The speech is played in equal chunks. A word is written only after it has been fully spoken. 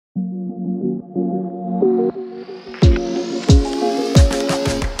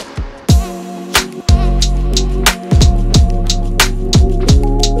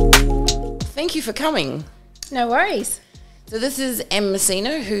Thank you for coming. No worries. So this is Emme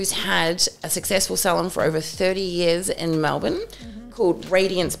Messina, who's had a successful salon for over 30 years in Melbourne called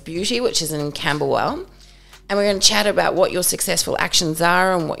Radiance Beauty, which is in Camberwell. And we're going to chat about what your successful actions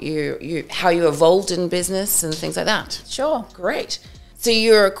are and what how you evolved in business and things like that. Sure. Great. So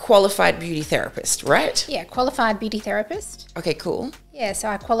you're a qualified beauty therapist, right? Yeah, qualified beauty therapist. Okay, cool. Yeah, so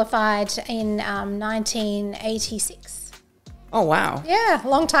I qualified in 1986. Oh, wow. Yeah, a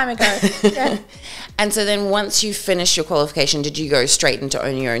long time ago. Yeah. And so then once you finished your qualification, did you go straight into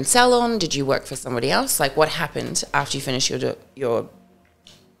owning your own salon? Did you work for somebody else? Like, what happened after you finished your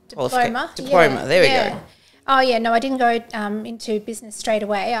Diploma. Diploma, there we go. Oh, yeah, no, I didn't go into business straight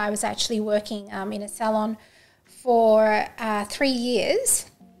away. I was actually working in a salon for 3 years,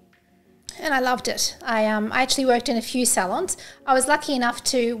 and I loved it. I actually worked in a few salons. I was lucky enough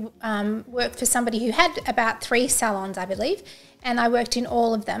to work for somebody who had about 3 salons, I believe, and I worked in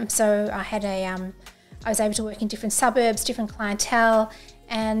all of them. So I had I was able to work in different suburbs, different clientele,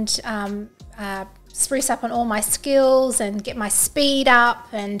 and spruce up on all my skills and get my speed up.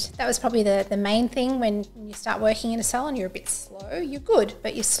 And that was probably the main thing when you start working in a salon. You're a bit slow. You're good,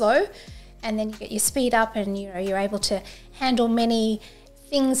 but you're slow. And then you get your speed up, and you're able to handle many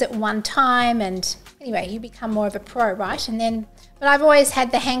things at one time, and anyway, you become more of a pro, right? And then, but I've always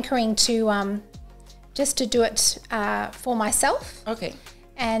had the hankering to just to do it for myself. Okay.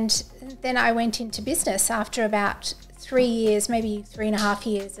 And then I went into business after about 3 years, maybe 3.5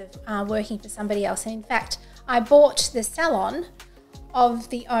 years of working for somebody else. And in fact, I bought the salon of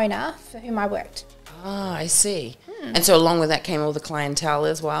the owner for whom I worked. Ah, I see. And so along with that came all the clientele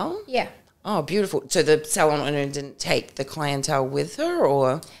as well? Yeah. Oh, beautiful. So the salon owner didn't take the clientele with her,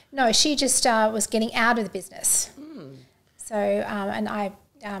 or? No, she just was getting out of the business. So, and I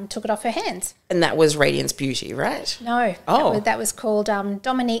took it off her hands. And that was Radiance Beauty, right? No. Oh. That was called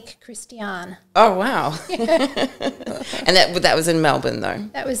Dominique Christiane. Oh, wow. And that was in Melbourne, though?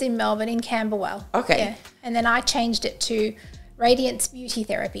 That was in Melbourne, in Camberwell. Okay. Yeah. And then I changed it to Radiance Beauty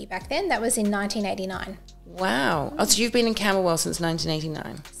Therapy back then. That was in 1989. Wow. Oh, so you've been in Camberwell since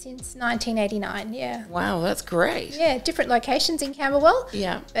 1989? Since 1989, yeah. Wow, that's great. Yeah, different locations in Camberwell.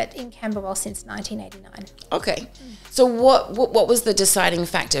 Yeah. But in Camberwell since 1989. Okay. So what was the deciding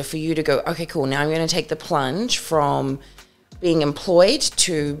factor for you to go, okay, cool, now I'm going to take the plunge from being employed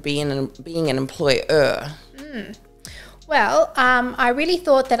to being an employer? Well, I really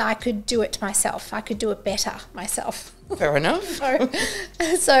thought that I could do it myself. I could do it better myself. Fair enough.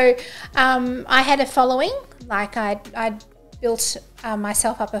 So I had a following. Like I'd built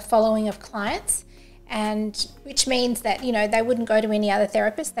myself up a following of clients, and which means that, they wouldn't go to any other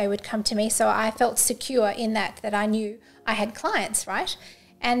therapist. They would come to me. So I felt secure in that I knew I had clients, right?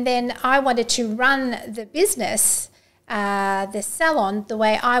 And then I wanted to run the business, the salon, the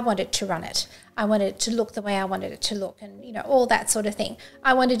way I wanted to run it. I wanted it to look the way I wanted it to look, and, all that sort of thing.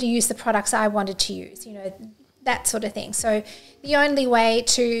 I wanted to use the products I wanted to use, that sort of thing. So the only way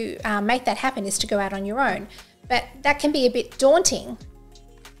to make that happen is to go out on your own. But that can be a bit daunting.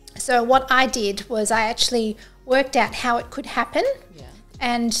 So what I did was I actually worked out how it could happen. Yeah.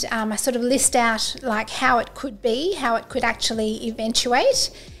 And I sort of list out like how it could be, how it could actually eventuate.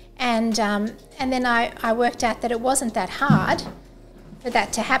 And then I worked out that it wasn't that hard for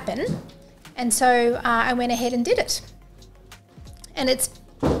that to happen. And so I went ahead and did it. And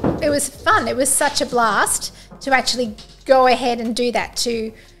it was fun. It was such a blast to actually go ahead and do that,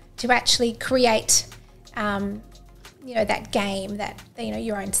 to actually create, that game, that,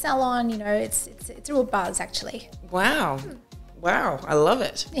 your own salon, it's a real buzz actually. Wow. Wow. I love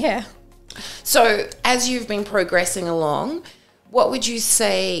it. Yeah. So as you've been progressing along, what would you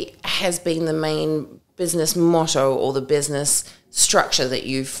say has been the main business motto or the business structure that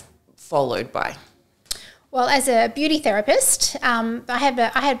you've followed by? Well, as a beauty therapist, I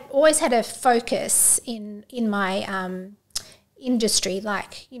had always had a focus in my industry.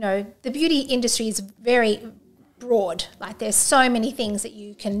 Like, the beauty industry is very broad. Like, there's so many things that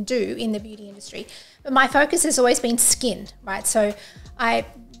you can do in the beauty industry. But my focus has always been skin, right? So I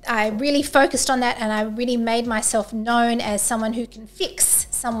really focused on that, and I really made myself known as someone who can fix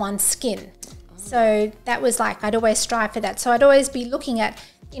someone's skin. So that was like, I'd always strive for that. So I'd always be looking at,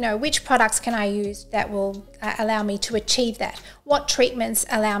 which products can I use that will allow me to achieve that? What treatments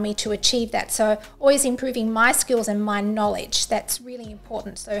allow me to achieve that? So always improving my skills and my knowledge. That's really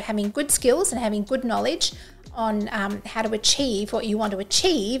important. So having good skills and having good knowledge on how to achieve what you want to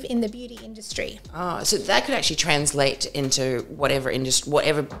achieve in the beauty industry. Oh, so that could actually translate into whatever industry,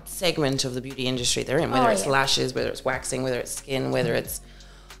 whatever segment of the beauty industry they're in, whether it's lashes, whether it's waxing, whether it's skin, whether it's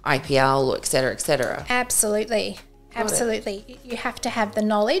IPL, et cetera, et cetera. Absolutely. Absolutely. You have to have the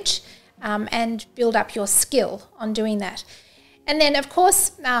knowledge and build up your skill on doing that. And then, of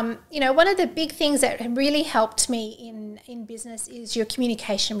course, one of the big things that really helped me in business is your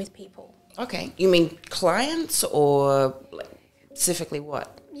communication with people. Okay. You mean clients or specifically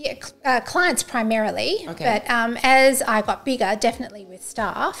what? Yeah, clients primarily. Okay. But as I got bigger, definitely with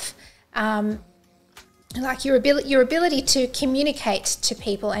staff, like your ability to communicate to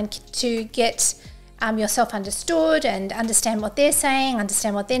people and to get yourself understood and understand what they're saying,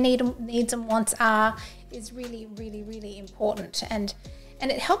 understand what their needs and wants are, is really, really, really important. And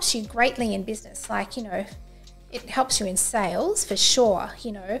it helps you greatly in business. Like, it helps you in sales for sure.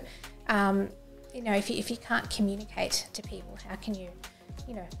 If you can't communicate to people, how can you,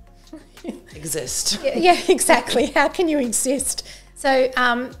 exist? Yeah, exactly. How can you exist? So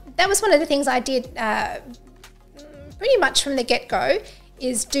that was one of the things I did pretty much from the get-go,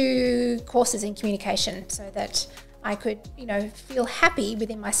 is do courses in communication so that I could, feel happy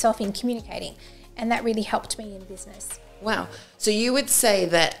within myself in communicating. And that really helped me in business. Wow. So you would say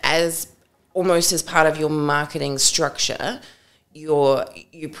that almost as part of your marketing structure,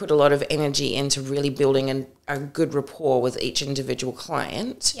 you put a lot of energy into really building a good rapport with each individual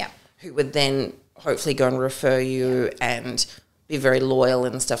client, who would then hopefully go and refer you and be very loyal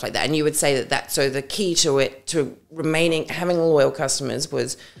and stuff like that. And you would say that so the key to it, to having loyal customers,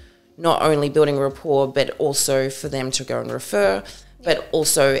 was not only building a rapport, but also for them to go and refer, but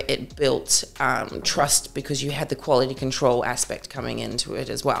also it built trust because you had the quality control aspect coming into it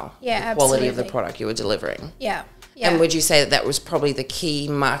as well. Yeah, the quality of the product you were delivering. Yeah. And would you say that was probably the key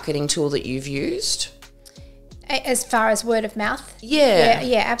marketing tool that you've used? As far as word of mouth?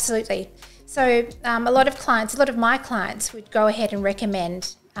 Yeah, absolutely. So a lot of my clients would go ahead and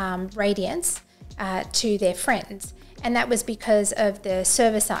recommend Radiance to their friends. And that was because of the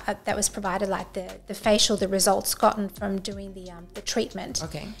service that was provided, like the facial, the results gotten from doing the treatment.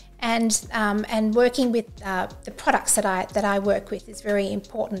 Okay. And working with the products that I work with is very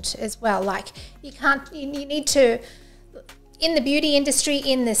important as well. Like you need to, in the beauty industry,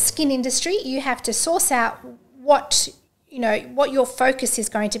 in the skin industry, you have to source out what your focus is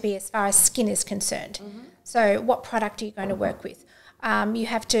going to be as far as skin is concerned. Mm-hmm. So what product are you going to work with? You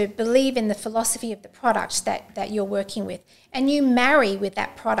have to believe in the philosophy of the product that you're working with, and you marry with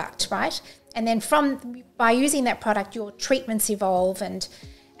that product, right? And then by using that product, your treatments evolve, and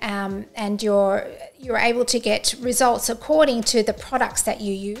you're able to get results according to the products that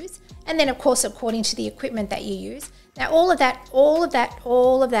you use, and then of course according to the equipment that you use. Now all of that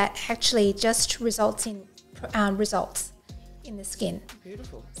actually just results in results in the skin.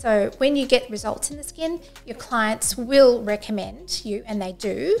 Beautiful. So when you get results in the skin, your clients will recommend you, and they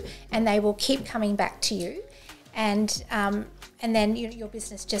do, and they will keep coming back to you, and then your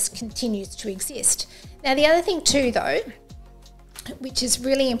business just continues to exist. Now the other thing too, though, which is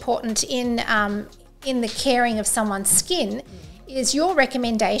really important in the caring of someone's skin, is your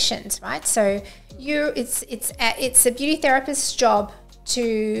recommendations, right? So it's a beauty therapist's job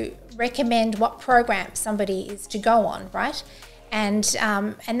to recommend what program somebody is to go on, right? And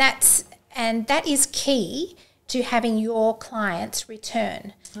that is key to having your clients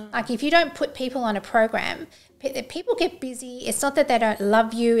return. Like if you don't put people on a program, people get busy. It's not that they don't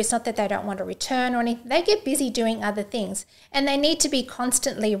love you. It's not that they don't want to return or anything. They get busy doing other things, and they need to be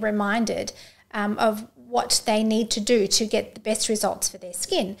constantly reminded of what they need to do to get the best results for their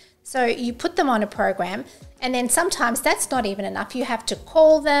skin. So you put them on a program, and then sometimes that's not even enough. You have to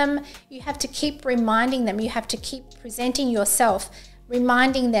call them. You have to keep reminding them. You have to keep presenting yourself,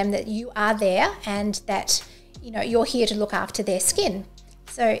 reminding them that you are there and that you're here to look after their skin.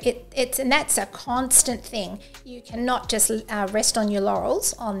 So and that's a constant thing. You cannot just rest on your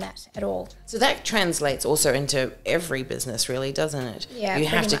laurels on that at all. So that translates also into every business, really, doesn't it? Yeah, you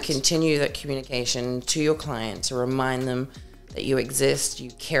have to much. continue that communication to your client to remind them that you exist, you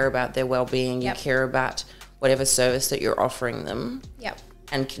care about their well-being, you care about whatever service that you're offering them. Yep.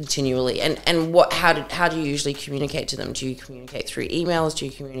 And continually, and how do you usually communicate to them? Do you communicate through emails? Do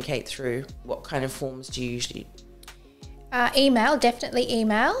you communicate through what kind of forms do you usually? Email, definitely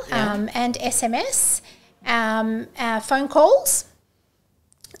email, and SMS, phone calls,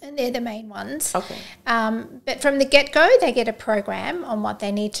 and they're the main ones. Okay. But from the get-go, they get a program on what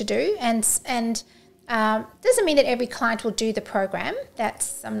they need to do, and doesn't mean that every client will do the program.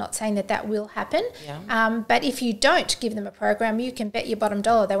 I'm not saying that will happen. Yeah. But if you don't give them a program, you can bet your bottom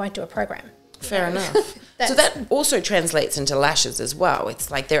dollar they won't do a program. Fair enough. So that also translates into lashes as well.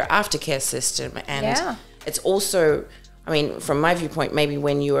 It's like their aftercare system, and it's also, I mean, from my viewpoint, maybe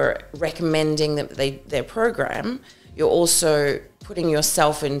when you are recommending their program, you're also putting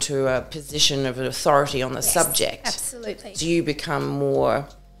yourself into a position of authority on the subject. Absolutely. So you become more,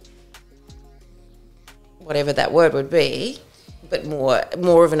 whatever that word would be, but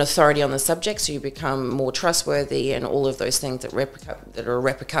more of an authority on the subject, so you become more trustworthy and all of those things that are a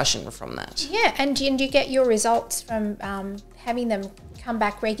repercussion from that. Yeah, and you get your results from having them come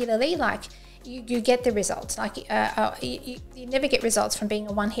back regularly. Like you get the results. Like you never get results from being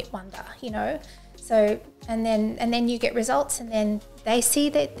a one-hit wonder, you know. So and then you get results, and then they see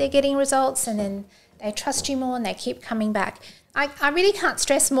that they're getting results, and then they trust you more, and they keep coming back. I really can't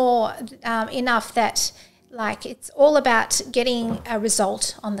stress more enough that, like, it's all about getting a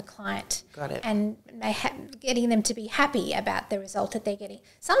result on the client. Got it. And getting them to be happy about the result that they're getting.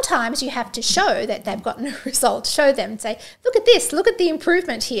 Sometimes you have to show that they've gotten a result. Show them, say, look at this, look at the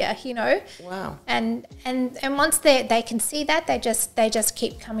improvement here, you know. Wow. And once they can see that, they just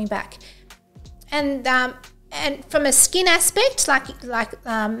keep coming back. And from a skin aspect, like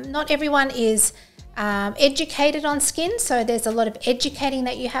not everyone is educated on skin, so there's a lot of educating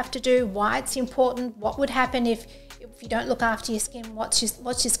that you have to do. Why it's important, what would happen if you don't look after your skin, what's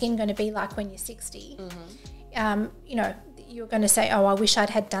your skin going to be like when you're 60. You know, you're going to say, oh, I wish I'd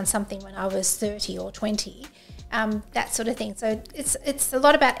had done something when I was 30 or 20, that sort of thing. So it's a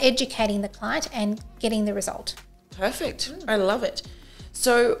lot about educating the client and getting the result. Perfect. I love it.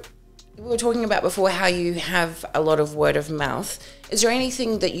 So we were talking about before how you have a lot of word of mouth. Is there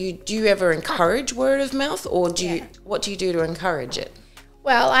anything that do you ever encourage word of mouth, or what do you do to encourage it?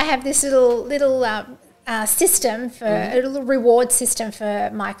 Well, I have this little system for a little reward system for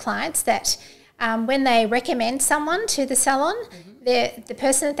my clients that when they recommend someone to the salon, the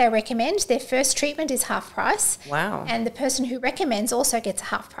person that they recommend, their first treatment is half price. Wow. And the person who recommends also gets a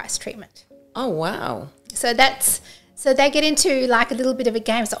half price treatment. Oh, wow. So they get into like a little bit of a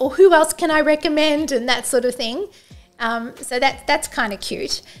game. So, who else can I recommend, and that sort of thing. So that's kind of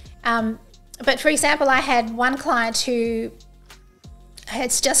cute. But for example, I had one client who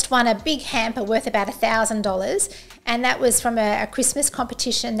has just won a big hamper worth about $1,000, and that was from a Christmas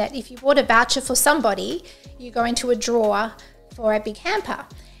competition that if you bought a voucher for somebody, you go into a draw for a big hamper.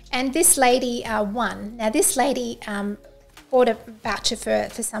 And this lady won. Now this lady bought a voucher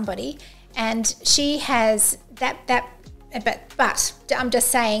for somebody, and she has but I'm just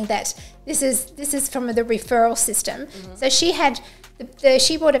saying that this is from the referral system. So she had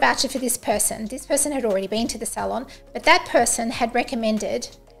she bought a voucher for this person. This person had already been to the salon, but that person had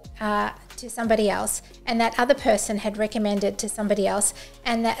recommended to somebody else, and that other person had recommended to somebody else,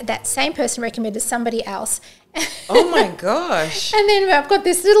 and that same person recommended somebody else. Oh my gosh. And then I've got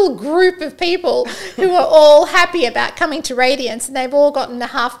this little group of people who are all happy about coming to Radiance, and they've all gotten a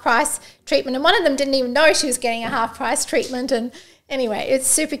half price treatment, and one of them didn't even know she was getting a half price treatment. And anyway, it's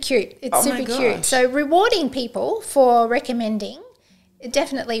super cute. It's super cute. So rewarding people for recommending, it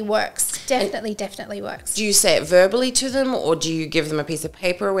definitely works. Definitely works. Do you say it verbally to them, or do you give them a piece of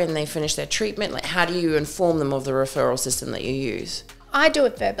paper when they finish their treatment? Like, how do you inform them of the referral system that you use? I do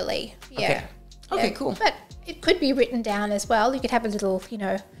it verbally. Yeah. Okay, cool. But it could be written down as well. You could have a little,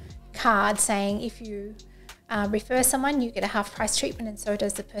 card saying if you refer someone, you get a half price treatment, and so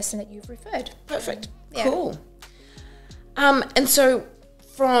does the person that you've referred. Perfect. Cool. And so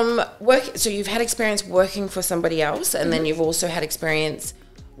from work, so you've had experience working for somebody else, and then you've also had experience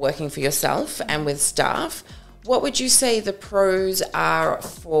working for yourself and with staff. What would you say the pros are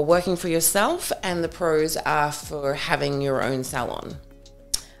for working for yourself and the pros are for having your own salon?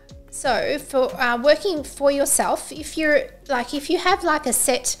 So for working for yourself, if you have like a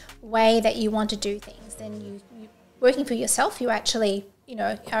set way that you want to do things, then you working for yourself, you actually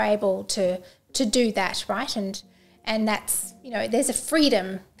are able to do that, right? And that's there's a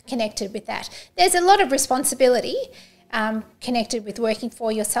freedom connected with that. There's a lot of responsibility connected with working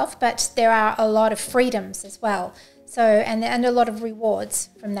for yourself, but there are a lot of freedoms as well. So and a lot of rewards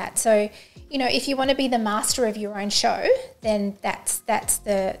from that. So if you want to be the master of your own show, then that's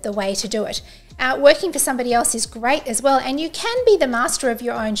the way to do it. Working for somebody else is great as well, and you can be the master of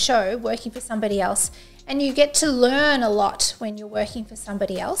your own show working for somebody else, and you get to learn a lot when you're working for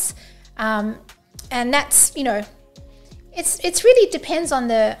somebody else. And that's it's really depends on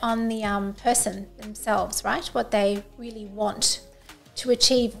the person themselves, right? What they really want to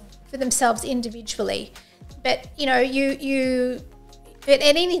achieve for themselves individually. But but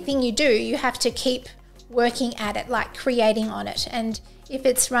at anything you do, you have to keep working at it, like creating on it. And if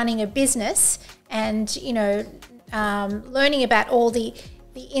it's running a business and learning about all the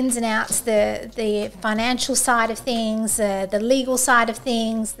the ins and outs, the financial side of things, the legal side of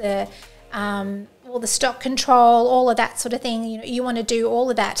things, all the stock control, all of that sort of thing. You want to do all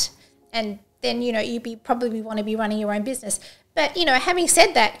of that, and then you probably want to be running your own business. But having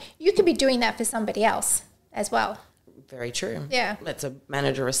said that, you could be doing that for somebody else as well. Very true. Yeah, that's a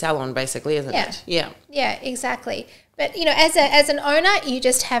manager a salon, basically, isn't it? Yeah, exactly. But as an owner, you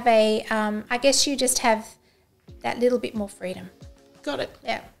just have I guess you just have that little bit more freedom. Got it.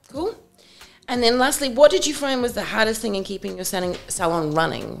 Yeah. Cool. And then lastly, what did you find was the hardest thing in keeping your salon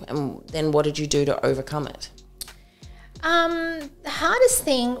running? And then what did you do to overcome it? The hardest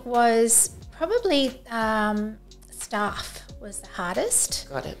thing was probably staff was the hardest.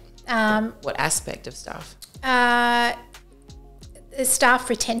 Got it. What aspect of staff? Staff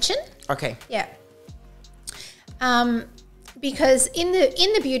retention. Okay. Yeah. Because in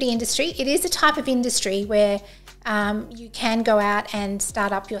the beauty industry, it is a type of industry where you can go out and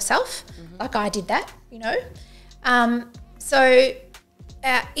start up yourself, like I did that,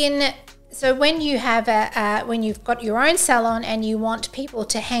 So when you have when you've got your own salon and you want people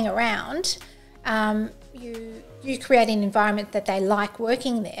to hang around, you create an environment that they like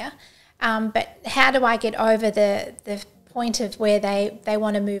working there. But how do I get over the point of where they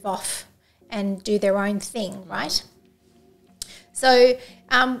want to move off and do their own thing, right? So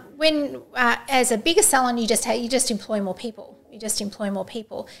when as a bigger salon, you just employ more people.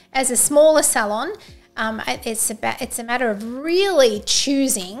 As a smaller salon, it's a matter of really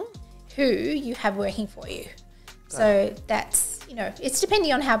choosing who you have working for you. So that's it's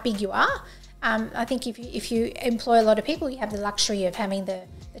depending on how big you are. I think if you employ a lot of people, you have the luxury of having the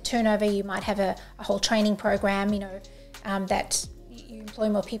turnover. You might have a whole training program. That you employ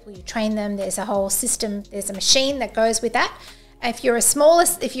more people, you train them. There's a whole system. There's a machine that goes with that. If you're a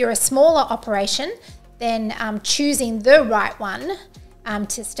smaller operation, then choosing the right one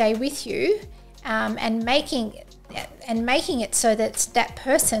to stay with you and making it so that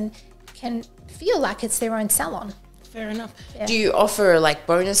person can feel like it's their own salon. Fair enough. Yeah. Do you offer like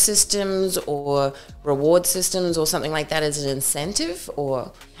bonus systems or reward systems or something like that as an incentive,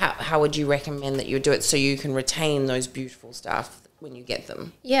 or how would you recommend that you do it so you can retain those beautiful staff when you get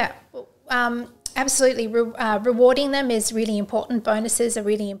them? Yeah. Absolutely. Rewarding them is really important. Bonuses are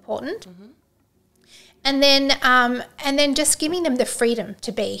really important. And then just giving them the freedom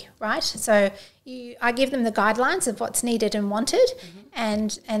to be, right? So I give them the guidelines of what's needed and wanted,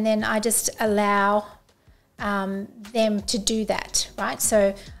 and then I just allow them to do that, right?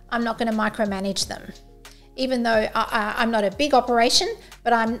 So I'm not going to micromanage them, even though I'm not a big operation,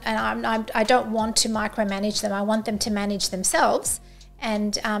 but I don't want to micromanage them. I want them to manage themselves,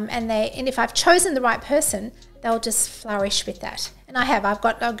 and if I've chosen the right person, they'll just flourish with that. And I've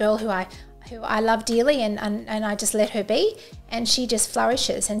got a girl who I love dearly, and I just let her be, and she just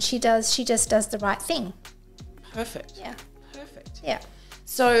flourishes, and she just does the right thing. Perfect. Yeah. Perfect. Yeah.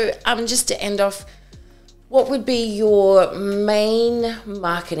 So just to end off, what would be your main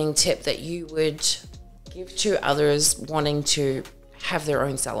marketing tip that you would give to others wanting to have their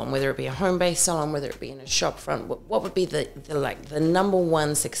own salon, whether it be a home-based salon, whether it be in a shop front? What would be the number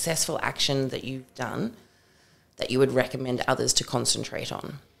one successful action that you've done that you would recommend others to concentrate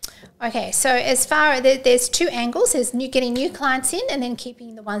on? Okay, so as far as there's two angles, there's getting new clients in and then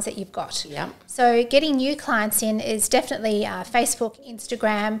keeping the ones that you've got. Yeah. So getting new clients in is definitely Facebook,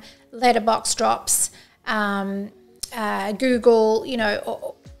 Instagram, letterbox drops, Google,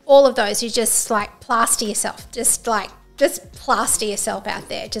 all of those. You just like plaster yourself, just plaster yourself out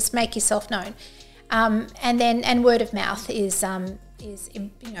there. Just make yourself known, and word of mouth is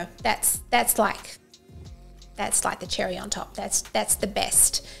that's like the cherry on top. That's the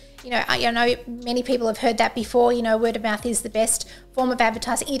best. I know many people have heard that before. Word of mouth is the best form of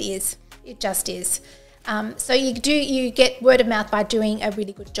advertising. It is. It just is. So you get word of mouth by doing a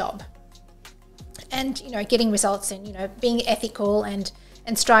really good job, and getting results, and being ethical and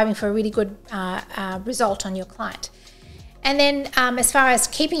striving for a really good result on your client. And then as far as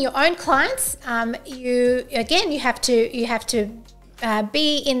keeping your own clients, you have to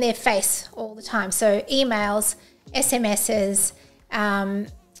be in their face all the time. So emails, SMSs,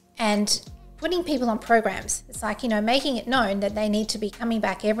 and putting people on programs. It's like, making it known that they need to be coming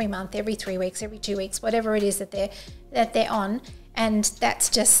back every month, every 3 weeks, every 2 weeks, whatever it is that they're on. And that's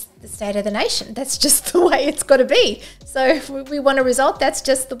just the state of the nation. That's just the way it's got to be. So if we want a result, that's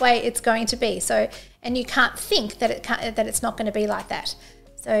just the way it's going to be. So, and you can't think that it's not going to be like that.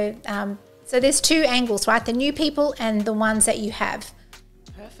 So, so there's two angles, right? The new people and the ones that you have.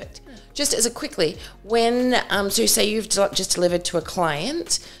 Perfect. Just as a quickly, when so say you've just delivered to a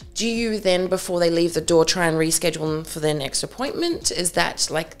client, do you then, before they leave the door, try and reschedule them for their next appointment? Is that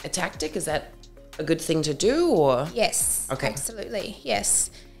like a tactic? Is that a good thing to do, or? Yes. Okay. Absolutely. Yes.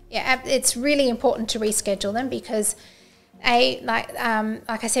 Yeah. It's really important to reschedule them because, like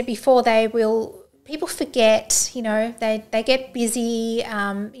I said before, people forget. You know, they get busy.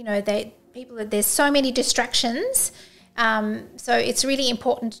 You know, there's so many distractions. So it's really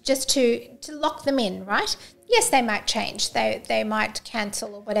important just to lock them in, right? Yes, they might change. They might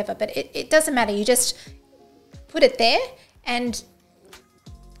cancel or whatever, but it doesn't matter. You just put it there, and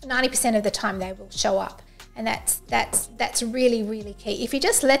 90% of the time they will show up. And that's really, really key. If you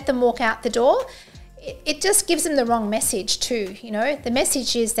just let them walk out the door, it just gives them the wrong message too. You know, the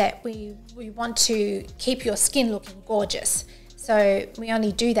message is that we want to keep your skin looking gorgeous. So we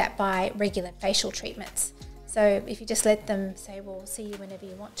only do that by regular facial treatments. So if you just let them say, well, see you whenever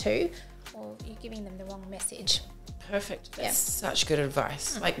you want to, or you're giving them the wrong message. Perfect. That's such good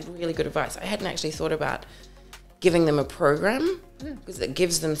advice, like really good advice. I hadn't actually thought about giving them a program because it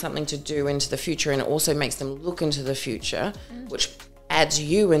gives them something to do into the future, and it also makes them look into the future, which adds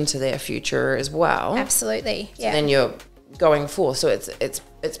you into their future as well. Absolutely. Yeah. So then you're going forth. So it's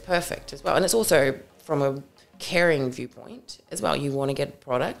perfect as well. And it's also from a caring viewpoint as well. You want to get a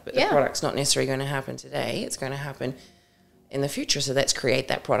product, but the product's not necessarily going to happen today. It's going to happen in the future. So let's create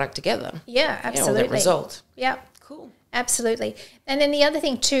that product together. Yeah, absolutely. Or that result. Yeah. Cool. Absolutely. And then the other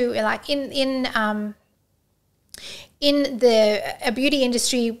thing too, like in the beauty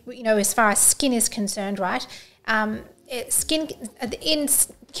industry, you know, as far as skin is concerned, right? In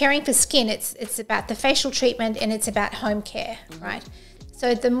caring for skin, it's about the facial treatment and it's about home care, right?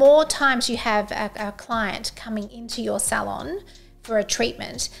 So the more times you have a client coming into your salon for a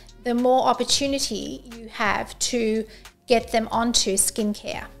treatment, the more opportunity you have to get them onto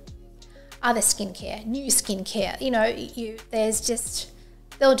skincare, other skincare, new skincare. You know,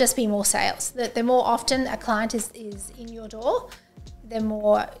 there'll just be more sales. The more often a client is in your door, the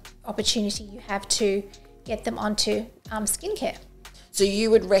more opportunity you have to get them onto skincare. So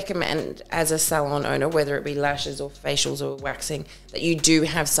you would recommend, as a salon owner, whether it be lashes or facials or waxing, that you do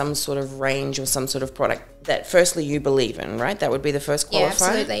have some sort of range or some sort of product that firstly you believe in, right? That would be the first qualifier? Yeah,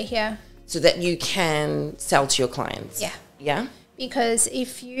 absolutely, yeah. So that you can sell to your clients? Yeah. Yeah? Because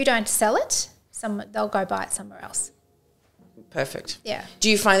if you don't sell it, they'll go buy it somewhere else. Perfect. Yeah. Do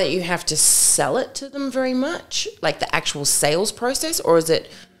you find that you have to sell it to them very much, like the actual sales process, or is it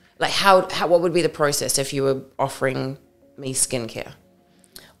like what would be the process if you were offering me skincare?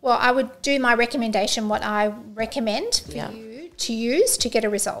 Well, I would do my recommendation, what I recommend for you to use to get a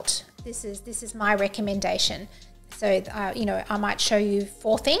result. This is my recommendation. So, you know, I might show you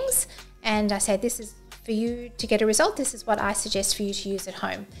 4 things and I say, this is for you to get a result. This is what I suggest for you to use at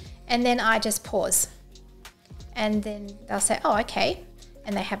home. And then I just pause. And then they'll say, oh, okay.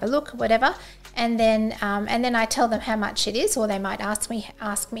 And they have a look, whatever. And then I tell them how much it is, or they might ask me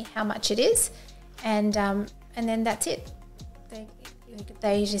how much it is. And then that's it.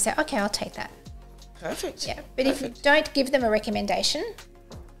 They usually say, okay, I'll take that. Perfect. Yeah, but if you don't give them a recommendation,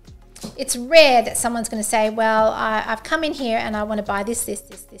 it's rare that someone's going to say, well, I've come in here and I want to buy this.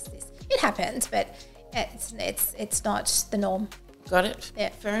 It happens, but it's not the norm. Got it. Yeah.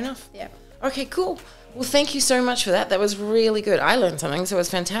 Fair enough. Yeah. Okay, cool. Well, thank you so much for that. That was really good. I learned something, so it was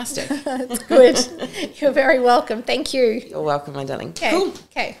fantastic. That's good. You're very welcome. Thank you. You're welcome, my darling. Okay. Cool.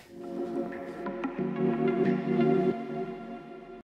 Okay.